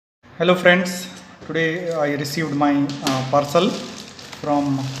Hello friends, today I received my parcel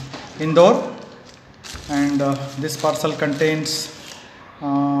from Indore, and this parcel contains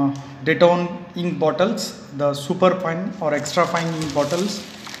Daytone ink bottles, the super fine or extra fine ink bottles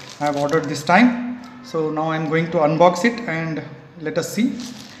I have ordered this time. So now I am going to unbox it and let us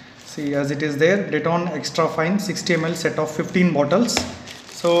see as it is there, Daytone extra fine 60 ml set of 15 bottles.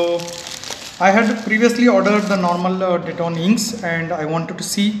 So I had previously ordered the normal Daytone inks, and I wanted to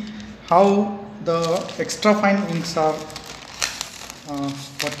see how the extra fine inks are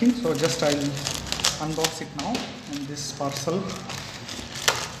working. So just I'll unbox it now in this parcel.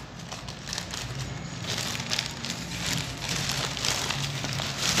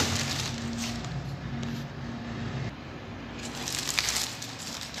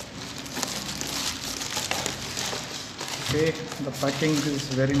 Okay, the packing is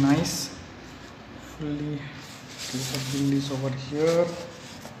very nice. Fully, the bill is over here.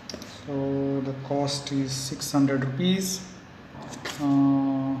 So the cost is 600 rupees,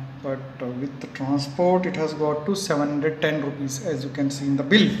 but with the transport it has got to 710 rupees, as you can see in the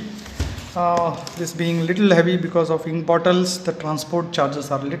bill. This being little heavy because of ink bottles, the transport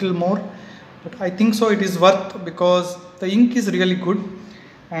charges are little more, but I think so it is worth, because the ink is really good,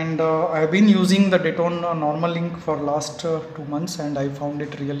 and I have been using the Daytone normal ink for last 2 months, and I found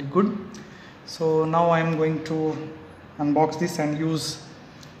it really good. So now I am going to unbox this and use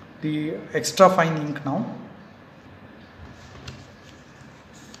the extra fine ink now.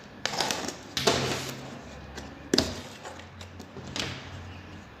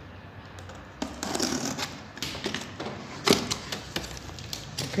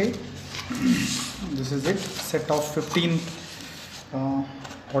 Okay, this is it, set of 15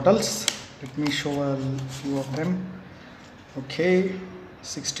 bottles. Let me show a few of them. Okay,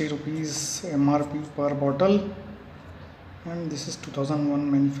 60 rupees MRP per bottle, and this is 2001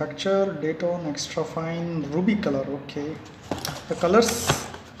 manufacture, Daytone extra fine ruby color. Okay, the colors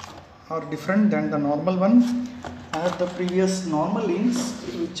are different than the normal one. I have the previous normal inks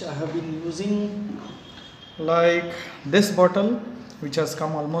which I have been using, like this bottle which has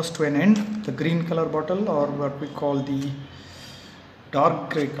come almost to an end, the green color bottle, or what we call the dark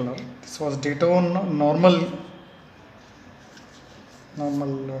gray color. This was Daytone normal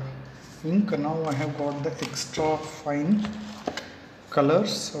ink. Now I have got the extra fine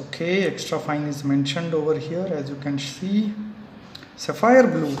colors. Okay, extra fine is mentioned over here, as you can see. Sapphire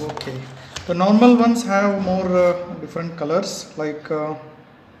blue. Okay, the normal ones have more different colors, like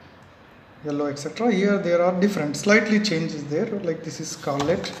yellow, etc. Here there are different, slightly changes there, like this is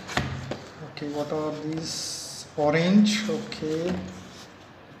scarlet. Okay, what are these? Orange. Okay,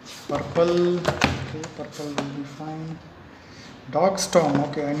 purple. Okay, purple will be fine. Dark storm.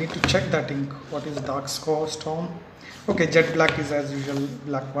 Okay, I need to check that ink. What is dark storm? Okay, jet black is as usual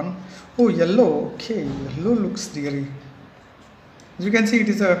black one. Oh, yellow. Okay, yellow looks really, as you can see, it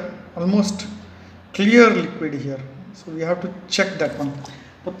is a almost clear liquid here, so we have to check that one.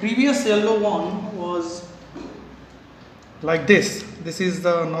 The previous yellow one was like this. This is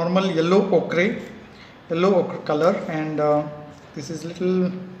the normal yellow ochre color, and this is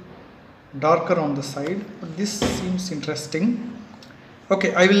little darker on the side, but this seems interesting.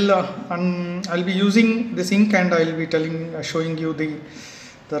 Okay, I will I'll be using this ink, and I will be showing you the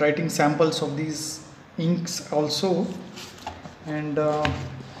writing samples of these inks also, and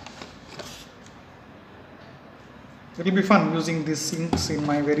it will be fun using these inks in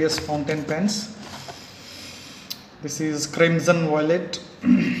my various fountain pens. This is crimson violet,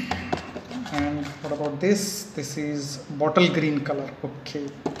 and what about this? This is bottle green color. Okay,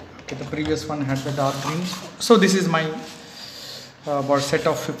 the previous one had the dark green. So this is my set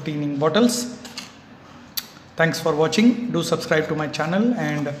of 15 ink bottles. Thanks for watching. Do subscribe to my channel,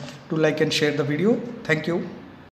 and do like and share the video. Thank you.